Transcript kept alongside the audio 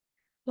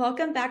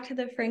Welcome back to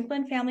the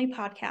Franklin Family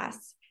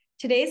Podcast.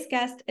 Today's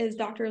guest is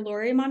Dr.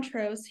 Lori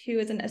Montross, who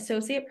is an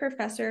associate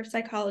professor of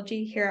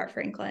psychology here at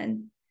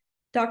Franklin.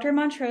 Dr.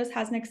 Montross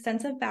has an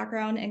extensive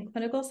background in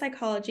clinical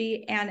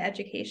psychology and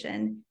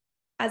education.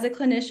 As a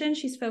clinician,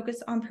 she's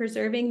focused on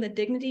preserving the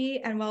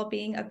dignity and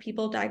well-being of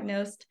people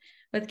diagnosed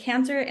with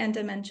cancer and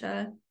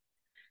dementia.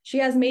 She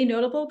has made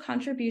notable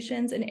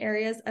contributions in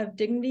areas of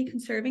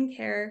dignity-conserving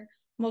care,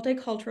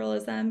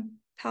 multiculturalism,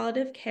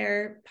 palliative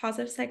care,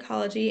 positive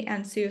psychology,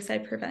 and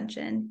suicide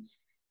prevention.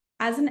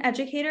 As an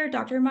educator,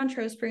 Dr.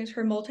 Montross brings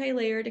her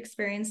multi-layered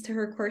experience to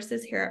her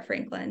courses here at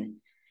Franklin.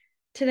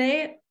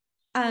 Today,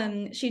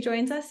 she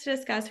joins us to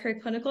discuss her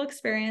clinical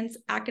experience,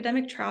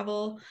 academic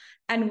travel,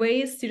 and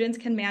ways students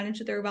can manage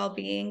their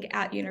well-being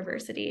at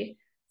university.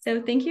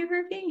 So thank you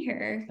for being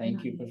here.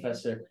 Thank you,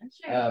 Professor.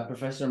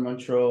 Professor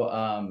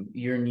Montross,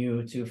 you're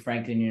new to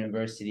Franklin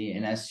University,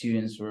 and as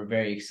students, we're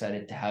very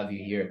excited to have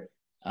you here.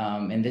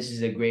 And this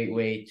is a great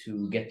way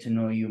to get to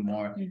know you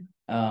more.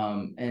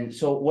 And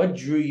so what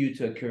drew you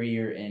to a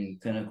career in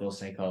clinical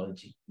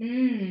psychology?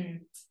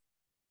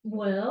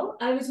 Well,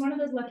 I was one of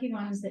those lucky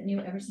ones that knew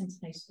ever since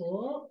high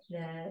school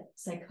that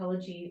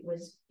psychology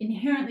was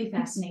inherently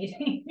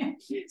fascinating.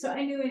 So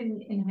I knew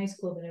in high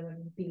school that I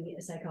would be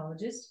a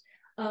psychologist.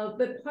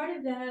 But part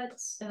of that,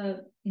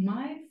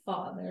 my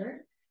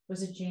father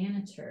was a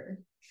janitor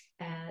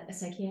at a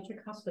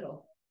psychiatric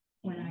hospital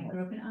when I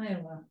grew up in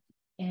Iowa.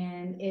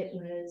 And it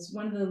was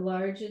one of the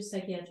largest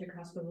psychiatric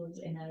hospitals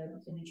in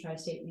a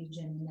tri-state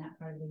region in that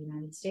part of the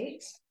United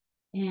States.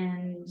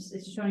 And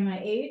it's showing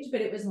my age,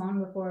 but it was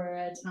long before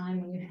a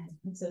time when you had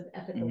lots of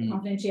ethical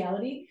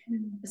confidentiality.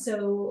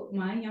 So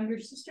my younger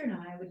sister and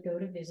I would go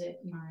to visit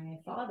my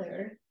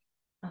father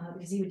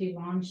because he would do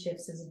long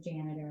shifts as a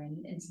janitor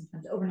and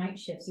sometimes overnight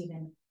shifts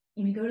even.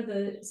 And we go to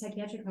the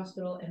psychiatric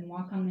hospital and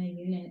walk on the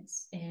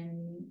units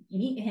and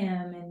meet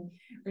him and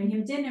bring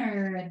him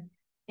dinner.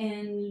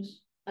 And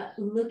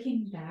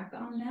looking back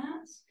on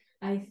that,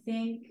 I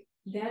think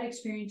that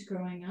experience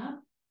growing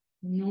up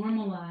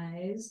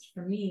normalized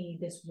for me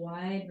this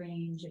wide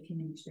range of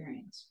human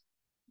experience.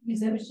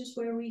 Because that was just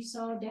where we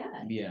saw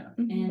Dad. Yeah.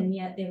 And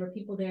yet there were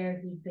people there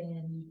who'd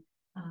been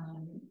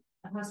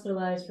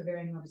hospitalized for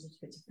varying levels of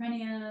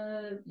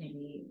schizophrenia,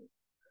 maybe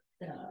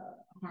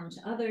harm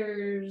to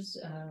others,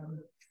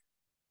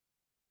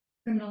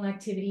 criminal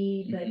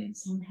activity, but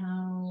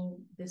somehow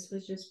this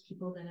was just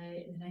people that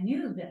I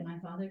knew that my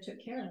father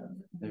took care of.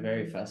 They're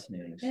very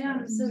fascinating. Yeah,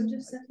 so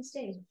just set the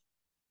stage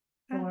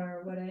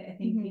for what I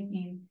think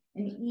became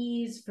an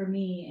ease for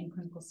me in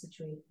clinical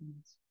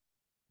situations.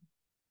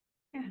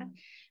 Yeah.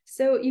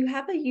 So you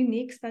have a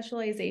unique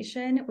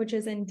specialization, which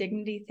is in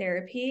dignity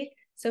therapy.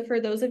 So for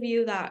those of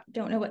you that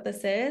don't know what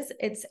this is,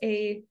 it's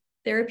a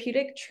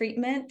therapeutic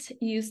treatment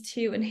used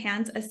to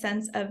enhance a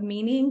sense of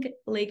meaning,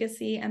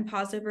 legacy, and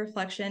positive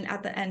reflection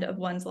at the end of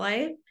one's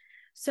life.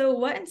 So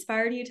what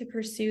inspired you to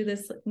pursue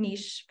this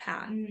niche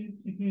path?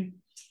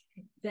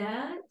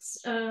 That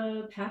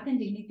path in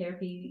dignity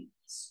therapy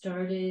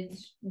started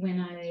when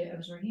I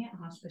was working at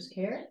hospice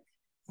care.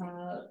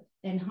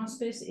 And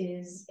hospice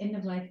is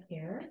end-of-life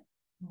care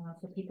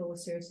for people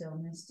with serious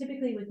illness,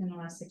 typically within the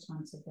last 6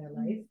 months of their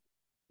life.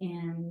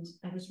 And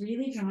I was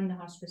really drawn to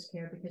hospice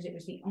care because it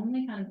was the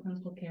only kind of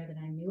clinical care that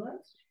I knew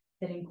of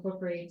that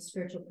incorporates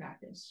spiritual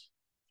practice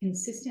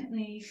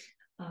consistently,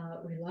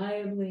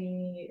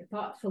 reliably,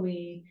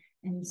 thoughtfully.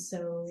 And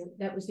so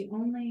that was the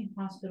only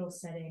hospital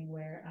setting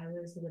where I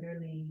was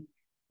literally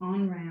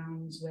on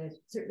rounds with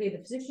certainly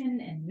the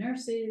physician and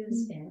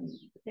nurses and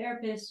the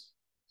therapists,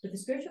 but the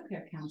spiritual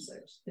care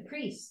counselors, the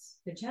priests,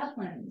 the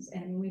chaplains,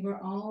 and we were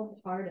all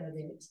part of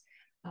it.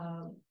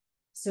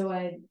 So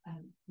I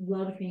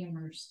loved being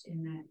immersed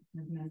in that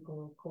kind of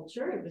medical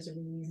culture. It was a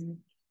really unique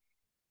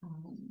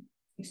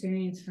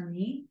experience for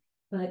me.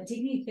 But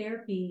dignity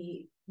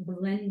therapy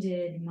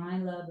blended my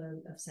love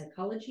of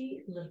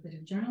psychology, a little bit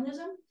of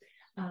journalism,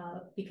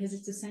 because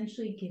it's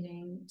essentially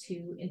getting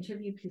to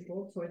interview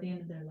people toward the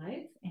end of their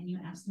life, and you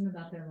ask them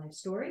about their life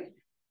story,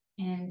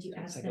 and you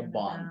ask them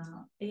about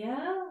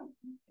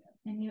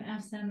and you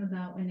ask them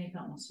about when they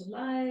felt most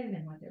alive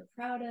and what they're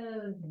proud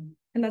of.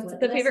 And that's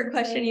the favorite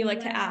question you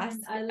like to ask.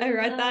 I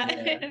read that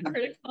in an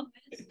article.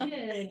 It's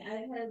good.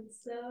 I've had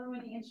so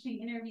many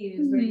interesting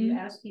interviews where you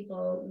ask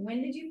people,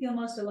 when did you feel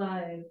most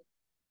alive?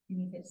 And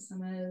you get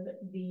some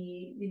of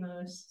the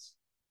most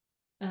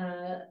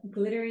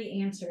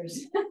glittery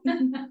answers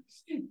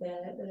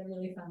that are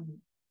really fun.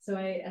 So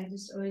I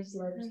just always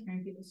love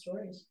hearing people's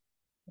stories.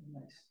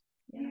 Nice.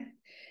 Yeah.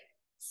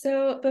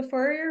 So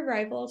before your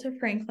arrival to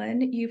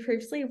Franklin, you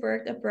previously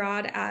worked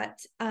abroad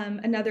at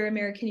another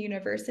American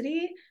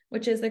university,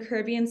 which is the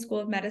Caribbean School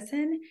of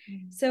Medicine.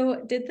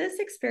 So did this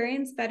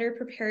experience better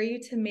prepare you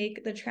to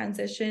make the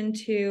transition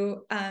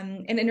to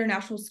an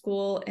international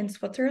school in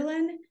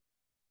Switzerland?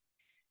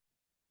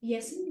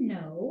 Yes and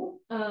no.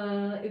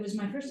 It was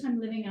my first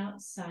time living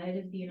outside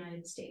of the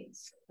United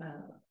States.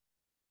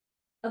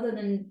 Other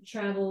than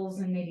travels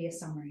and maybe a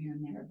summer here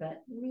and there,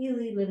 but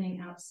really living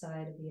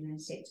outside of the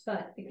United States.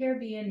 But the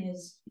Caribbean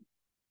is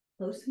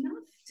close enough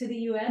to the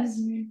US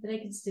that I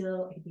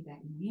could be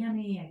back in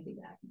Miami, I could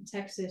be back in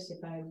Texas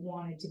if I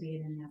wanted to be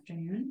in an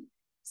afternoon.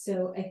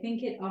 So I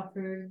think it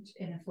offered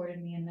and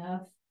afforded me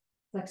enough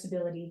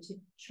flexibility to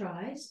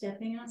try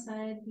stepping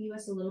outside the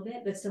US a little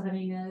bit, but still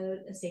having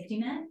a safety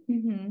net.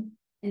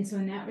 And so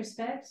in that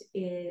respect,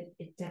 it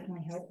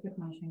definitely helped with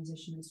my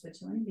transition to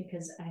Switzerland,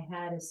 because I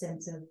had a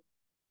sense of,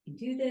 you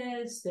do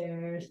this,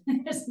 there's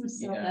some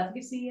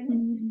self-efficacy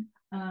in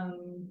it.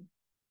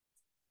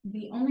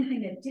 The only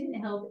thing that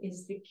didn't help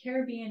is the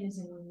Caribbean is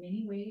in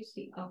many ways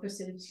the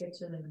opposite of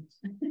Switzerland.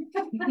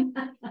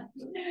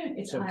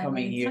 So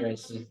coming here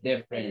is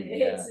different.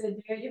 It's a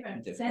very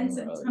different sense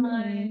of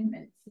time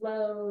and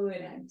flow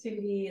and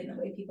activity and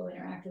the way people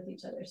interact with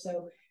each other.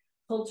 So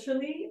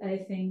culturally, I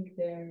think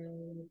they're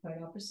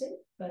quite opposite,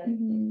 but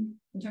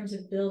in terms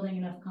of building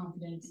enough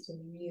confidence to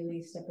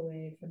really step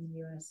away from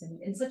the US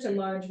in such a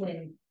large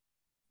way,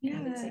 I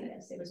would say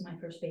yes. It was my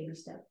first baby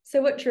step.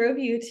 So what drove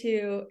you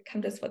to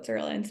come to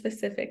Switzerland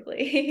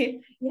specifically?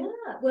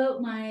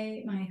 Well,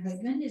 my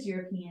husband is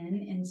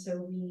European, and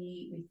so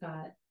we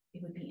thought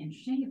it would be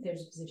interesting if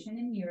there's a position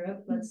in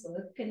Europe. Let's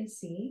look and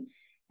see.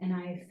 And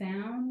I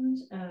found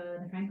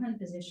the Franklin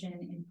position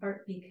in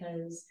part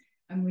because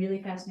I'm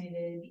really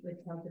fascinated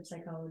with positive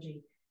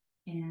psychology.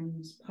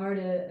 And part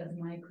of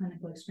my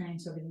clinical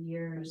experience over the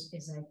years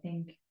is I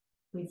think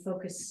we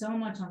focus so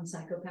much on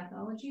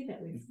psychopathology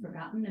that we've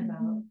forgotten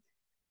about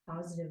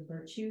positive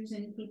virtues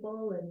in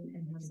people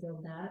and how to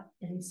build that.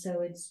 And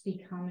so it's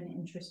become an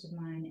interest of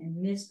mine.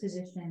 And this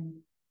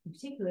position in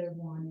particular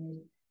wanted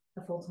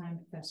a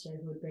full-time professor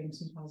who would bring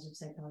some positive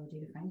psychology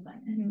to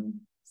Franklin.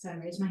 So I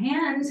raised my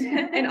hand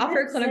and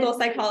offer clinical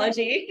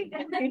psychology.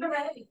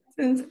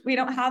 Since we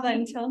don't have that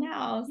until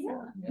now.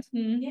 So.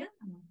 And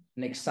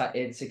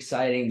it's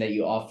exciting that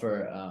you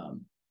offer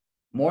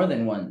more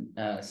than one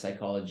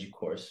psychology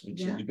course,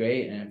 which is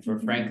great. And for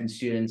Franklin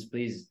students,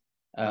 please,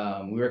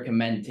 we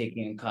recommend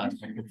taking a class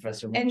with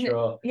Professor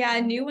Montross.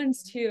 And new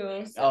ones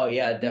too. So. Oh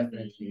yeah,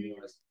 definitely new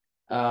ones.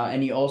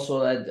 And you also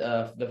led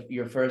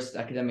your first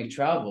academic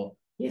travel.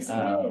 Yes,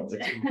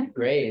 which is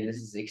great. This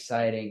is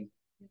exciting.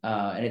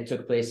 And it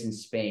took place in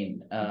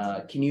Spain.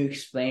 Can you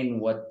explain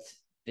what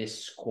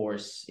this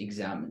course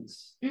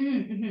examines?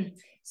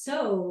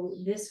 So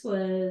this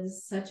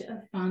was such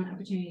a fun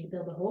opportunity to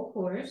build a whole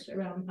course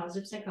around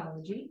positive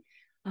psychology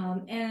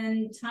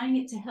and tying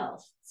it to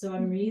health. So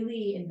I'm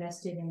really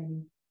invested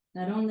in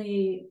not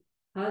only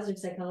positive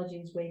psychology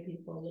is the way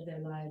people live their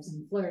lives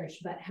and flourish,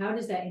 but how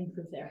does that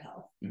improve their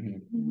health?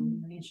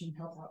 Mentioning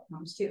health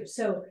outcomes too.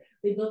 So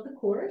we built the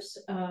course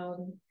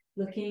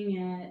looking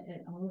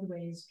at all of the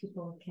ways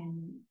people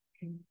can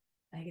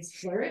I guess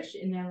flourish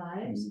in their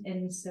lives.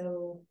 And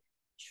so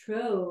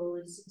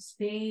chose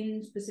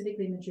Spain,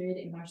 specifically Madrid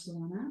and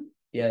Barcelona.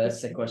 Yeah,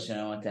 that's the question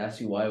I want to ask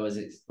you. Why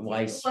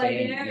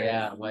Spain?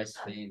 Why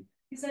Spain?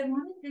 Because I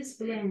wanted this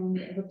blend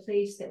of a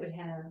place that would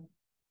have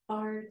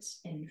art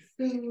and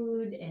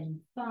food and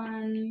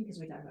fun, because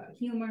we talk about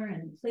humor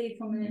and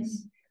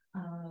playfulness.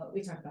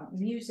 We talk about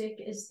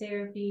music as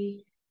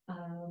therapy,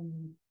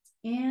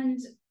 and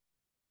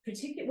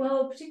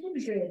particularly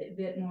Madrid a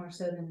bit more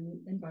so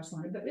than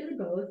Barcelona, but really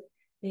both.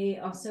 They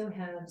also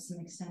have some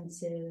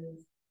extensive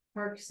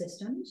park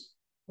systems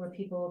where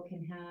people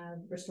can have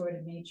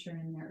restorative nature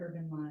in their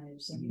urban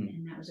lives,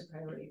 and that was a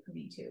priority for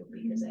me too,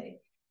 because I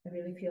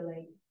really feel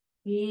like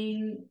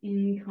being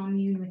in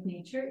commune with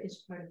nature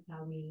is part of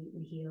how we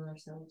heal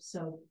ourselves.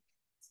 So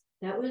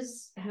that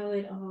was how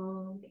it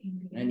all came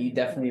together. And you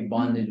definitely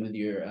bonded with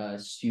your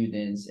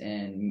students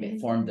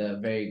and formed a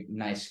very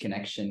nice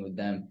connection with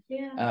them.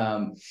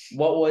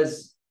 What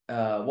was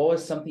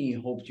something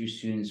you hoped your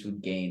students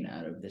would gain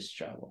out of this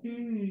travel?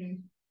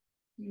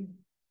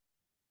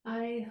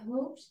 I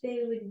hoped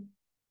they would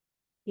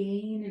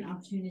gain an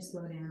opportunity to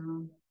slow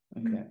down.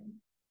 Okay.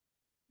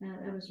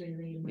 That was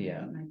really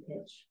my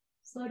pitch.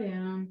 Slow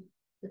down.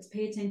 Let's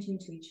pay attention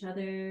to each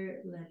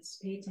other. Let's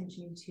pay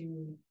attention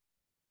to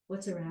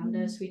what's around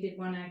us. We did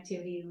one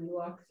activity. We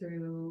walked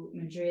through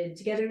Madrid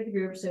together with the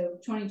group. So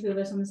 22 of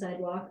us on the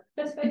sidewalk.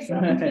 That's quite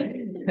fun.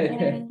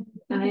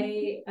 And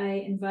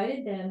I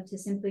invited them to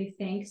simply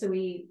think. So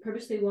we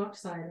purposely walked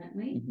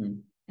silently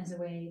as a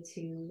way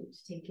to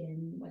take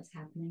in what's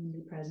happening and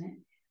be present.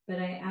 But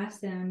I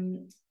asked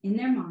them in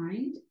their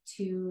mind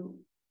to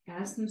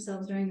ask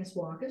themselves during this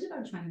walk, it was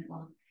about a 20-minute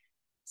walk,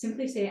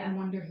 simply say, I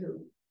wonder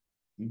who.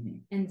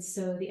 And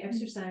so the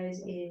exercise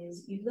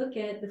is you look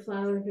at the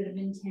flowers that have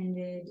been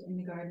tended in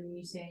the garden and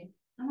you say,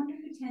 I wonder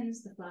who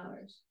tends the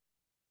flowers.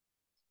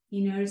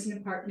 You notice an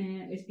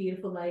apartment with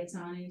beautiful lights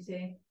on and you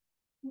say,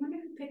 I wonder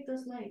who picked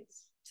those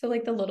lights. So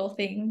like the little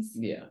things.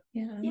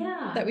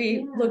 That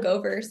we look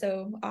over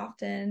so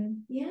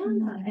often.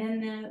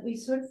 And we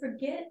sort of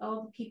forget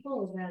all the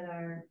people that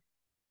are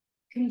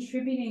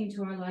contributing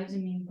to our lives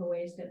in meaningful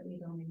ways that we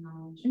don't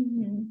acknowledge.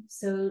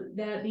 So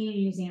that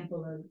being an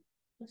example of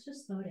let's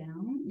just slow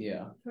down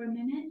for a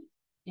minute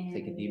and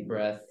take a deep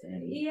breath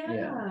and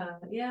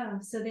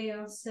so they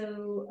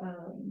also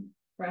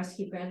were asked to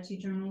keep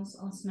gratitude journals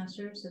all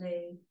semester, so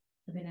they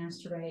I've been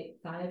asked to write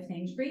 5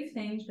 things, brief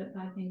things, but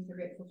 5 things we're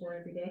grateful for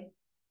every day.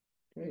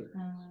 Great.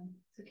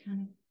 To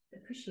kind of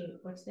appreciate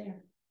what's there.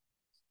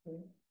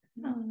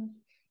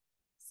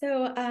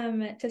 So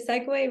to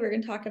segue, we're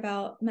going to talk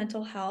about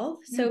mental health.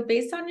 So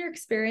based on your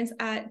experience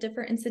at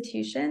different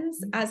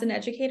institutions as an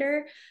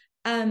educator,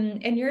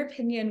 in your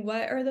opinion,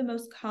 what are the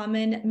most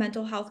common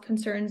mental health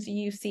concerns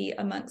you see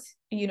amongst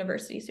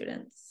university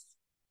students?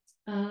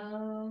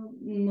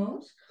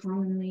 Most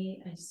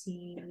commonly, I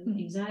see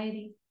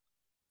anxiety,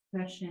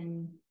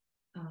 depression,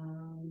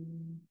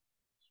 and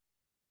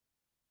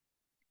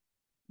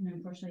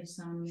unfortunately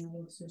some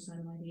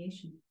suicidal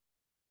ideation.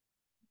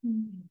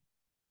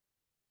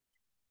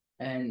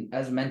 And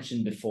as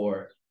mentioned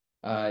before,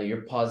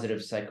 your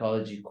positive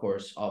psychology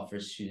course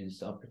offers students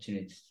the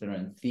opportunity to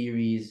learn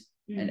theories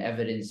and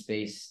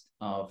evidence-based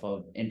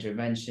of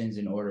interventions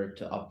in order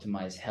to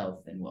optimize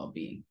health and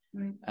well-being.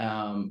 Right.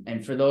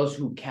 And for those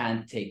who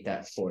can't take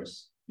that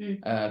course,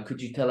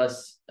 could you tell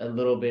us a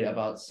little bit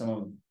about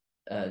some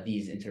of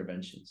these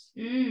interventions?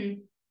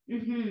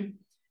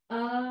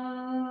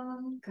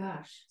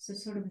 Gosh, so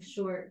sort of a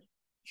short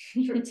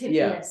tip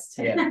list.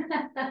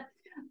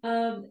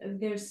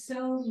 There's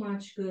so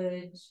much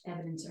good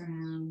evidence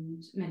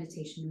around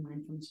meditation and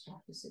mindfulness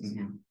practices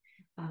now.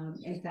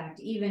 In fact,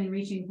 even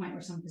reaching a point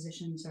where some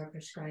physicians are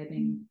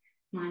prescribing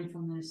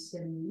mindfulness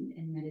and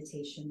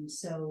meditation.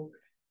 So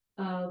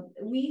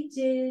we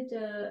did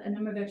a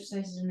number of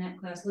exercises in that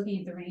class looking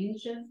at the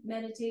range of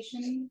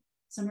meditation.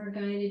 Some are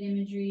guided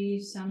imagery,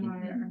 some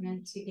are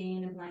meant to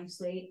gain a blank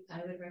slate.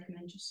 I would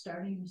recommend just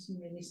starting with some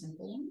really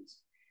simple ones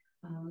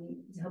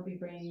to help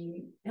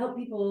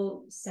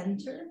people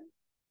center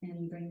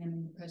and bring them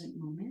in the present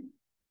moment.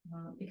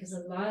 Because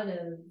a lot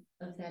of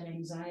that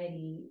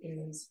anxiety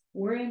is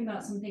worrying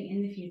about something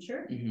in the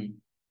future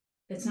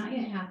that's not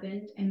yet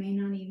happened and may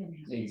not even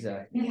happen.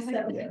 Exactly.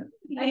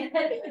 I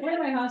had one of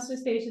my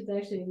hospice patients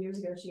actually years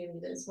ago, she gave me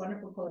this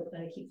wonderful quote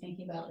that I keep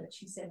thinking about, that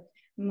she said,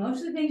 most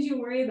of the things you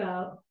worry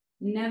about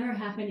never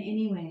happen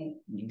anyway.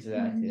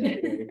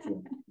 Exactly.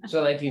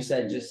 So like you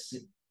said, just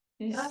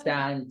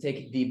stand, take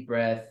a deep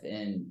breath,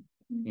 and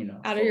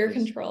out of your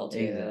control too.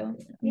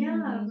 Exactly.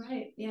 Yeah,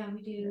 right. Yeah,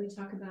 we do. We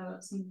talk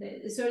about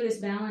something, sort of this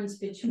balance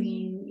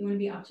between you want to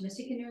be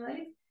optimistic in your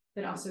life,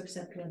 but also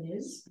accept what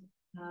is,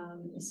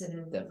 instead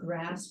of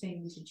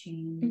grasping to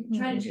change,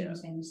 try to change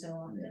things so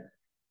often.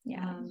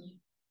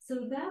 So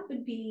that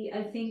would be,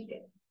 I think,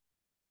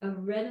 a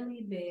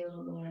readily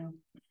available,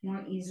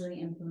 more easily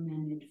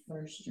implemented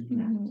first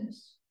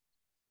practice.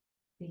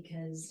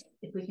 Because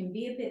if we can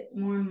be a bit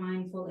more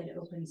mindful, it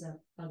opens up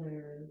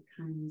other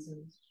kinds of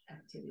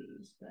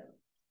activities. But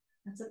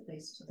that's a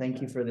place to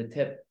Thank you for the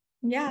tip.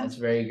 Yeah. That's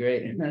very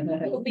great.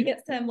 Hope we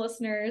get some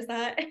listeners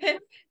that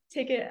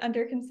take it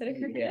under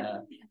consideration.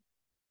 Yeah.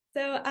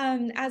 So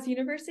as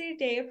University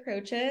Day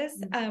approaches,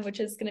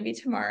 which is going to be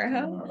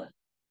tomorrow,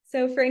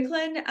 so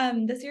Franklin,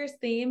 this year's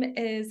theme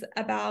is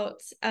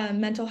about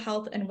mental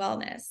health and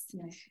wellness.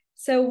 Yes.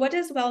 So what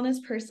does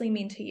wellness personally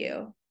mean to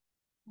you?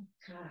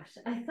 Gosh,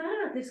 I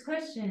thought about this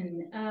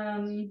question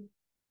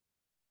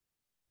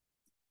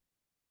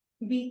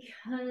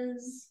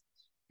because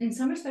in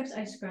some respects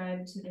I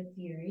ascribe to the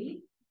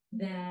theory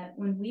that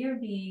when we are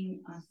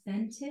being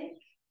authentic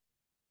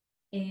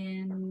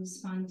and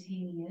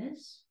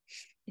spontaneous,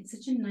 it's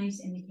such a nice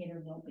indicator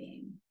of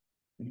well-being.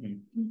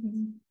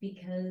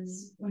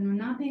 Because when we're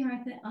not being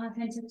our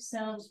authentic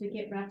selves, we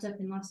get wrapped up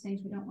in lots of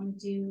things we don't want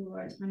to do.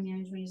 Our time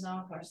management is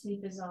off, our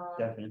sleep is off.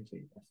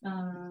 Definitely.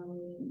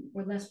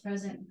 We're less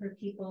present for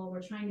people.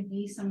 We're trying to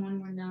be someone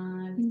we're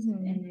not,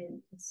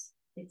 and it's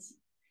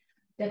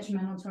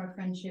detrimental to our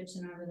friendships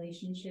and our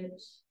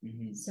relationships.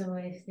 So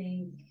I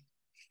think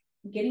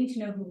getting to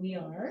know who we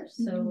are,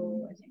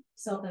 so I think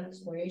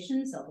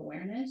self-exploration,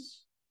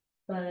 self-awareness,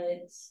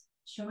 but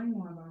showing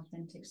more of our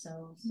authentic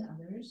selves to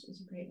others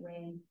is a great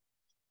way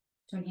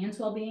to enhance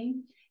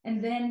well-being.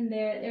 And then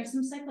there are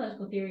some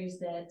psychological theories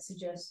that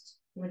suggest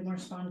when we're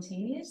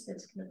spontaneous,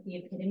 that's kind of the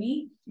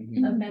epitome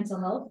of mental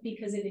health,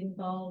 because it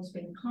involves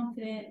being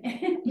confident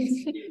and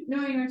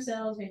knowing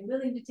ourselves, being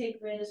willing to take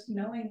risks,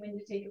 knowing when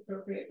to take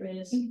appropriate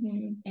risks,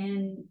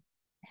 and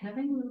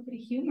having a little bit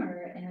of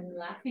humor and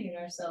laughing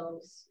at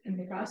ourselves in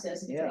the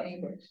process. And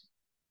saying,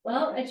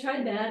 well, I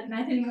tried that and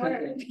that didn't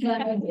work,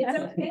 but it's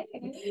okay.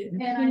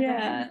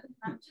 And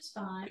I'm just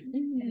fine.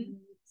 And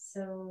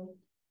so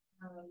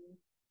I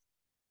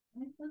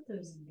love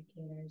those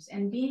indicators,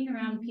 and being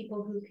around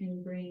people who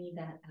can bring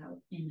that out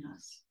in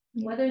us,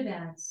 whether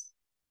that's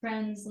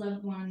friends,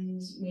 loved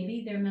ones,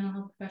 maybe they're mental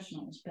health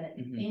professionals, but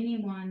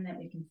anyone that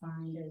we can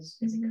find as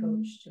a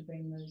coach to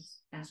bring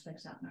those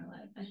aspects out in our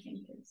life, I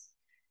think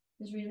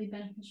is really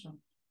beneficial.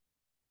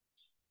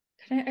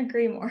 Couldn't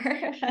agree more.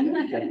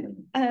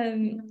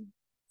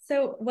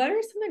 So what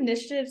are some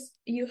initiatives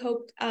you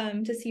hope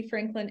to see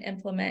Franklin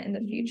implement in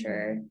the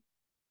future?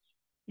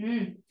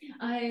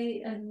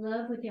 I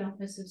love what the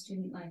Office of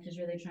Student Life is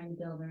really trying to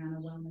build around a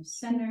wellness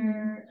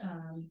center.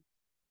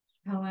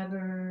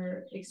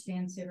 however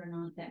expansive or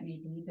not that may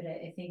be. But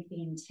I think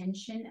the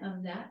intention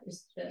of that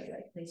is the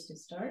right place to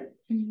start.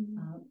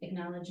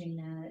 Acknowledging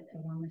that a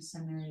wellness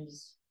center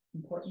is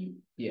important,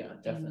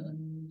 definitely,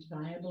 and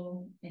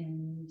viable,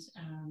 and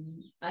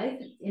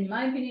in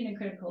my opinion, a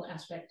critical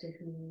aspect to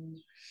who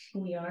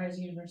we are as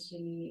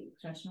university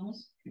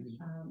professionals.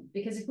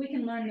 Because if we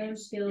can learn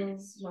those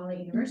skills while at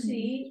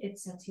university, it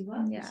sets you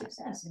up for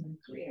success in your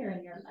career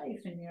and your life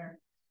and your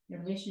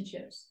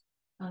relationships.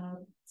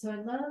 So I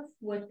love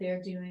what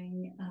they're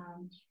doing,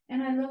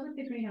 and I love what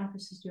the Green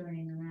Office is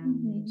doing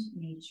around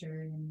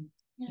nature. And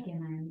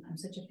again, I'm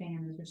such a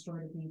fan of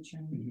restorative nature,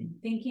 and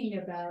thinking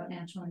about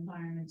natural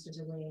environments as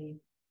a way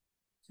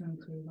to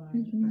improve our.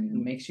 It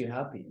makes you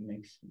happy. It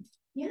makes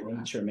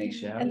nature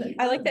makes you happy. And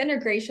I like the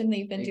integration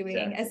they've been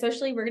doing,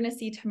 especially we're gonna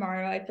see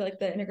tomorrow. I feel like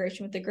the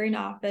integration with the Green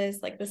Office,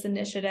 like this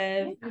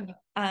initiative.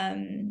 I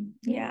think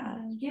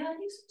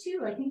so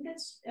too. I think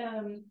that's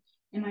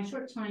in my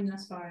short time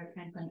thus far at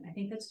Franklin, I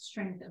think that's a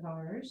strength of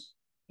ours,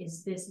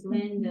 is this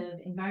blend of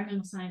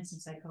environmental science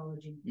and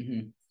psychology.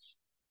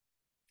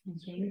 I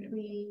think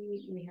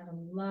we have a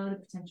lot of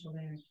potential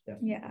there.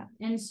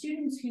 And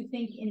students who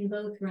think in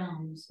both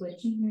realms,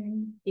 which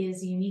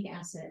is a unique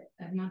asset.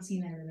 I've not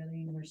seen that at other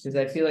universities.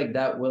 Because I feel like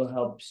that will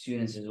help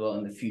students as well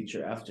in the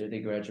future after they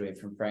graduate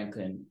from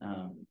Franklin.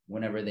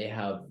 Whenever they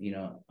have,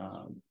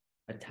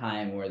 a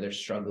time where they're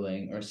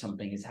struggling or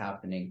something is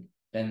happening,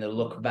 then they'll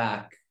look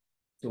back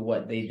to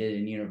what they did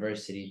in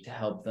university to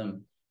help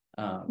them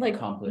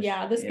accomplish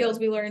the skills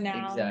we learn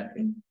now.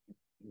 Exactly.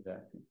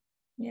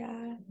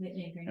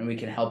 And we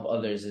can help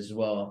others as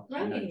well,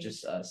 not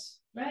just us.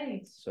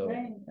 So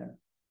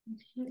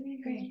Completely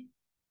agree.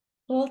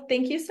 Well,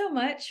 thank you so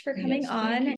much for coming on.